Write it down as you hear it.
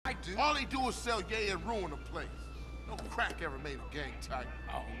do? All they do is sell yay and ruin the place. No crack ever made a gang type.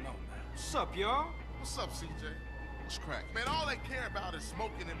 I don't know, man. What's up, y'all? What's up, CJ? What's crack? Man, all they care about is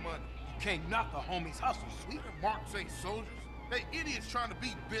smoking and money. You can't knock a homie's hustle, sweet. Marks ain't soldiers. They idiots trying to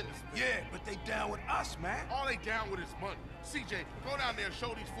be businessmen. Yeah, but they down with us, man. All they down with is money. CJ, go down there and show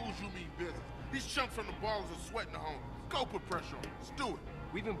these fools you mean business. These chumps from the bars are sweating the homies. Go put pressure on them. Let's do it.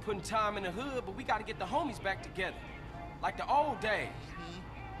 We've been putting time in the hood, but we gotta get the homies back together. Like the old days.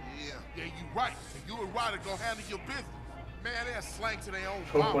 Yeah, you right. And you and Ryder go handle your business. Man, they're slang to their own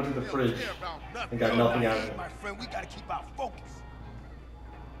Coke went to the fridge and got nothing out of it. My friend, we gotta keep our focus.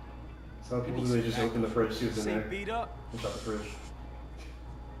 Some people do, they just open the fridge, see what's in there, beat up. and shut the fridge.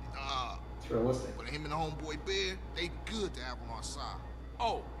 It's realistic. But him and the homeboy Bear, they good to have on our side.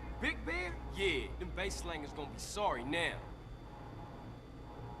 Oh, Big Bear? Yeah, them bass slangers gonna be sorry now.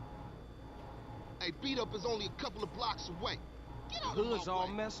 Hey, beat up is only a couple of blocks away. Get out The of my hood's all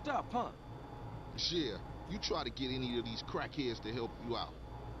way. messed up, huh? Yeah, you try to get any of these crackheads to help you out.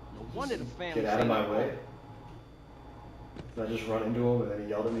 No wonder the family. Get out of my way. And I just run into him, and then he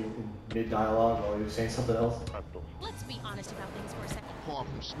yelled at me in mid-dialogue while he was saying something else. Let's be honest about things for a second. Apart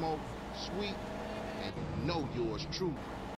from Smoke, Sweet, and you know yours truly.